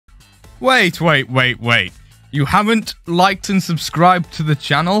Wait. You haven't liked and subscribed to the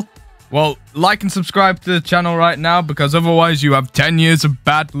channel? Well, like and subscribe to the channel right now, because otherwise you have 10 years of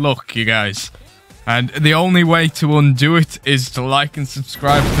bad luck, you guys. And the only way to undo it is to like and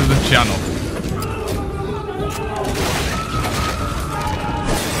subscribe to the channel.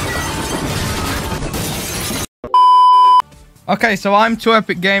 Okay, so I'm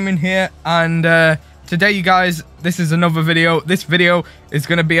 2Epic Gaming here, and today, you guys, this is another video. This video is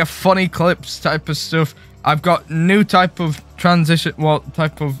going to be a funny clips type of stuff. I've got new type of transition,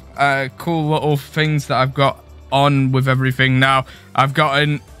 type of cool little things that I've got on with everything now. I've got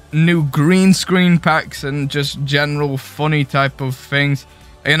a new green screen packs and just general funny type of things.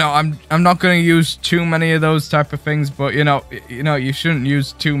 You know, I'm not going to use too many of those type of things, but you know, you shouldn't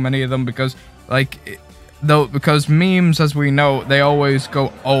use too many of them because, because memes, as we know, they always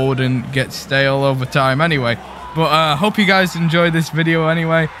go old and get stale over time anyway. But hope you guys enjoy this video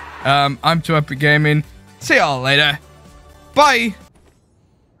anyway. I'm 2Epic Gaming. See y'all later. Bye.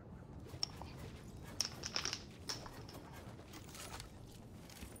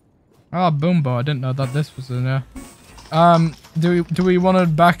 Oh, Boombo, I didn't know that this was in there. Do we want to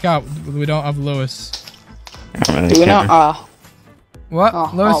back out? We don't have Lewis. Do we not? What? Oh,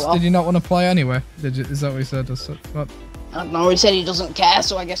 Lewis, well. Did you not want to play anyway? Is that what he said? What? I don't know, he said he doesn't care,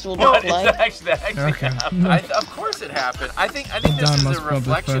 so I guess we'll not play. That actually Okay. happened. Of course it happened. I think this Dan is must a probably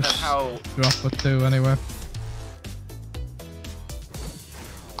reflection of push how... Drop or two anyway.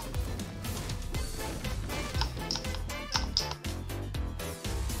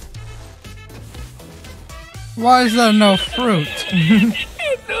 Why is there no fruit?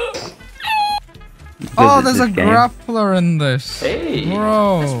 Oh, there's a grappler in this. Hey,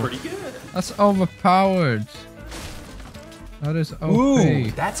 bro. that's pretty good. That's overpowered. That is OP.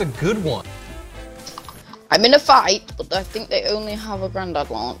 Ooh, that's a good one. I'm in a fight, but I think they only have a Grandad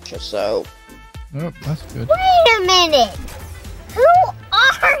launcher, so... Oh, that's good. Wait a minute! Who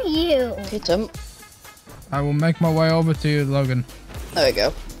are you? Hit him. I will make my way over to you, Logan. There we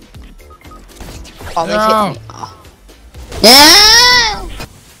go. Oh, they No. hit me. Oh. Yeah!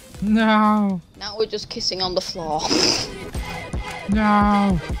 No. Now we're just kissing on the floor.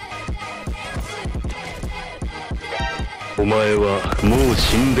 No. Bro.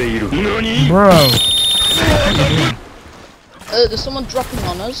 There's someone dropping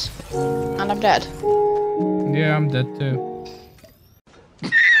on us, and I'm dead. Yeah, I'm dead too.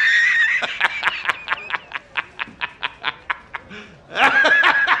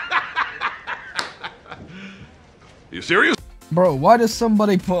 You serious? Bro, why does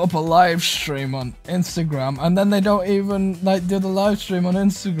somebody put up a live stream on Instagram and then they don't even do the live stream on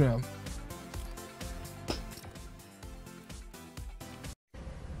Instagram?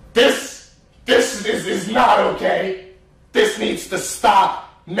 This is not okay. This needs to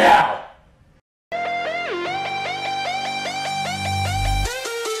stop now.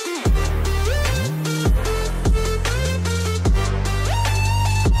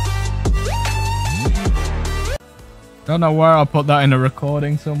 Don't know where I'll put that in a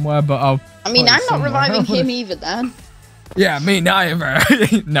recording somewhere, but I'll. I mean, put it I'm not somewhere. reviving him either then. Yeah, me neither.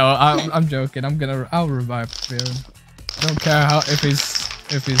 No, I'm joking. I'll revive him. Don't care if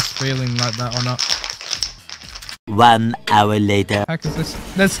he's feeling like that or not. 1 hour later. Heck is this?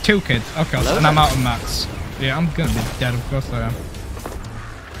 There's 2 kids. Okay, and I'm out of mats. Yeah, I'm gonna be dead. Of course I am.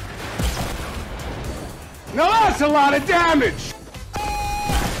 Now that's a lot of damage.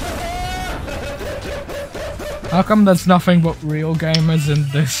 How come there's nothing but real gamers in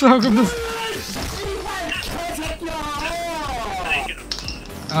this? How come there's...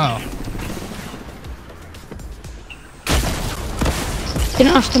 Oh. You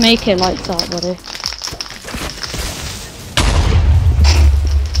don't have to make it like that, buddy.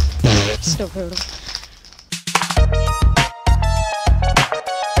 Still brutal.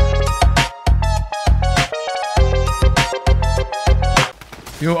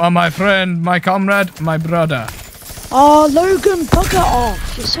 You are my friend, my comrade, my brother. Oh, Logan, bugger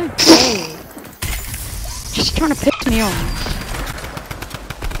off! You're so cold. Just trying to piss me off.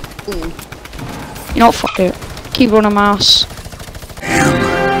 Ooh. You know what? Fuck it. Keyboard and mouse.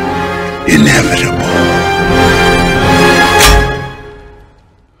 Inevitable.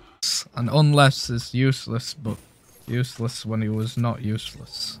 And unless is useless, but useless when he was not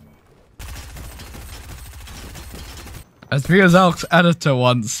useless. As Viazalk's editor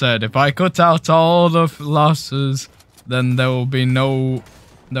once said, if I cut out all the losses, then there will be no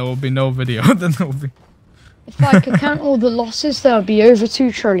video. Then there will be. If I could count all the losses, there would be over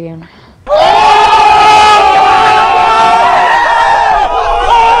 2 trillion.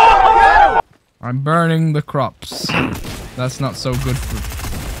 I'm burning the crops. That's not so good for...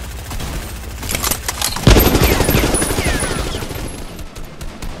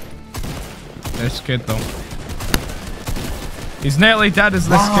 This kid though. He's nearly dead as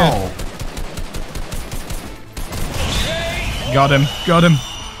this kid. Got him. Got him.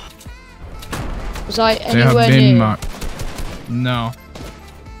 Was I They have anywhere been near? marked. No.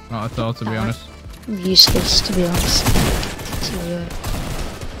 Not at all, to be honest. I'm useless, to be honest. So, yeah.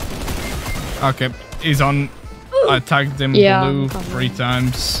 Okay, he's on. I tagged him blue 3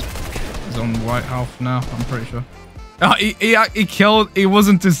 times. He's on white health now, I'm pretty sure. Oh, he killed. He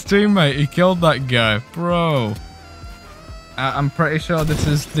wasn't his teammate. He killed that guy, bro. I'm pretty sure this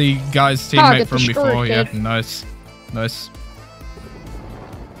is the guy's teammate from before. Yeah, nice, nice.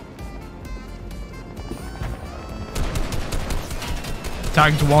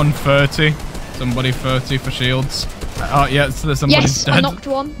 Tagged 130. Somebody 30 for shields. Oh yeah, so somebody's dead. I knocked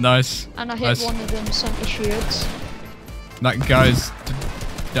one. Nice. And I hit one of them center shields. That guy's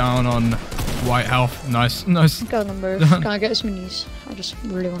down on white health. Nice, nice. Go on the move. Can I get his minis? I just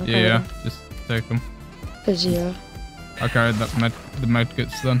really want to. Yeah, just take them. Cause yeah. I carried that the med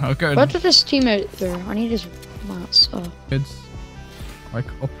kits then. Okay. Where did this teammate go? I need his mats. Oh. Kids, like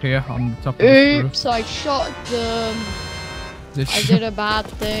up here on the top of the roof. Oops! I shot them. I did a bad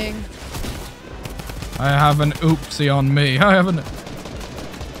thing. I have an oopsie on me. I have an.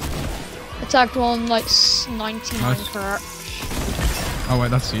 Attacked one like 99 crack. Oh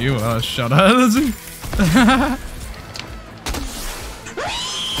wait, that's you. Shut up.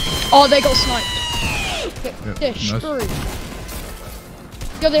 Oh, they got sniped. Get Nice. screwed.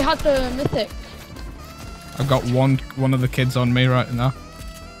 Yo, they had the mythic. I've got one of the kids on me right now.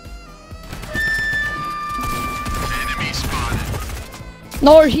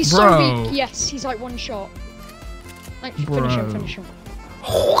 No, he's so weak. Yes, he's like one shot. Like, finish him, finish him.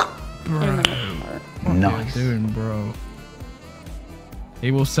 Bro. Nice. Doing, bro. He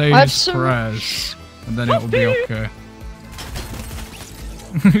will say his prayers, and then it will be okay.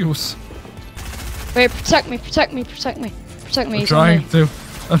 He was. Wait, protect me, protect me, protect me, protect me. I'm trying to.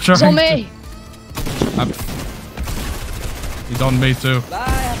 I'm trying. He's on me. He's on me too.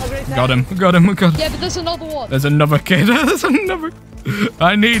 Got him. Got him. Got him. Yeah, but there's another one. There's another kid. There's another.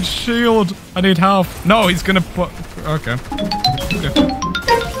 I need shield. I need health. No, he's gonna put. Okay.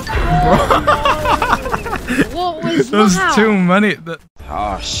 What was There's that? too many.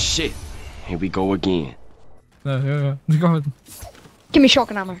 Oh shit! Here we go again. Yeah. Go ahead. Give me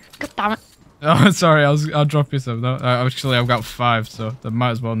shotgun ammo. God damn it. Oh, sorry. I'll drop you some. No, actually, I've got 5, so they might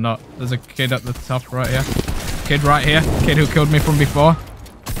as well not. There's a kid at the top right here. Kid right here. Kid who killed me from before.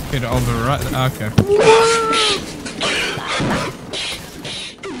 Kid over right. Okay.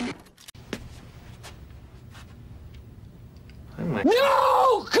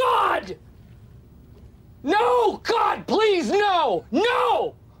 No, God! No, God, please, no!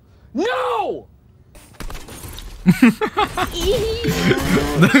 No! No! Oh,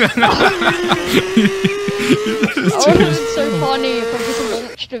 it's so funny if I just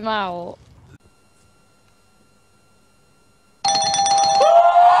launched him out.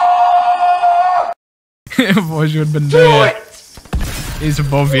 Boys, you had been there. He's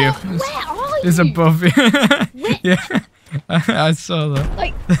above you. Where are you? He's above you. Yeah, I saw that.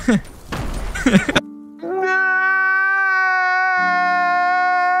 Like.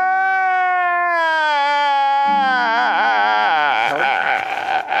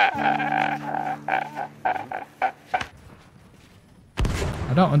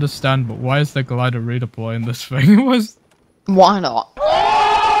 I don't understand, but why is the glider redeploying this thing? Why not?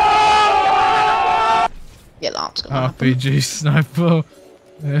 Yeah, that's gonna happen. RPG sniper.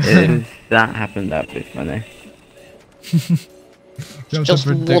 If that happened, that'd be funny. You have just to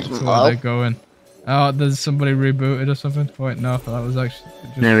predict wouldn't where though. they're going. Oh, there's somebody rebooted or something? Wait, no, that was actually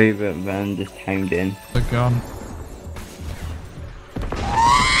just No reboot, man, just hanged in. the gun.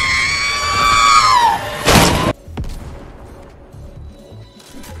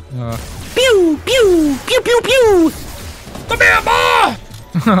 Pew, pew, pew, pew, pew. Come here, boy!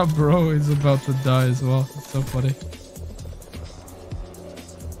 Bro, he's about to die as well. It's so funny.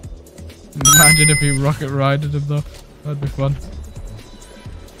 Imagine if he rocket rided him though. That'd be fun.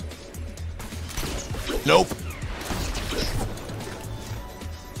 Nope.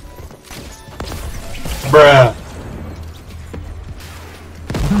 Bruh.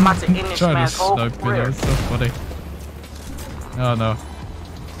 Trying to snipe me, that's so funny. Oh no.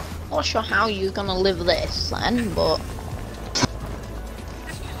 Not sure how you're gonna live this then, but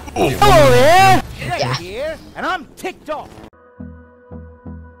Hello there! Yeah. Here, and I'm ticked off.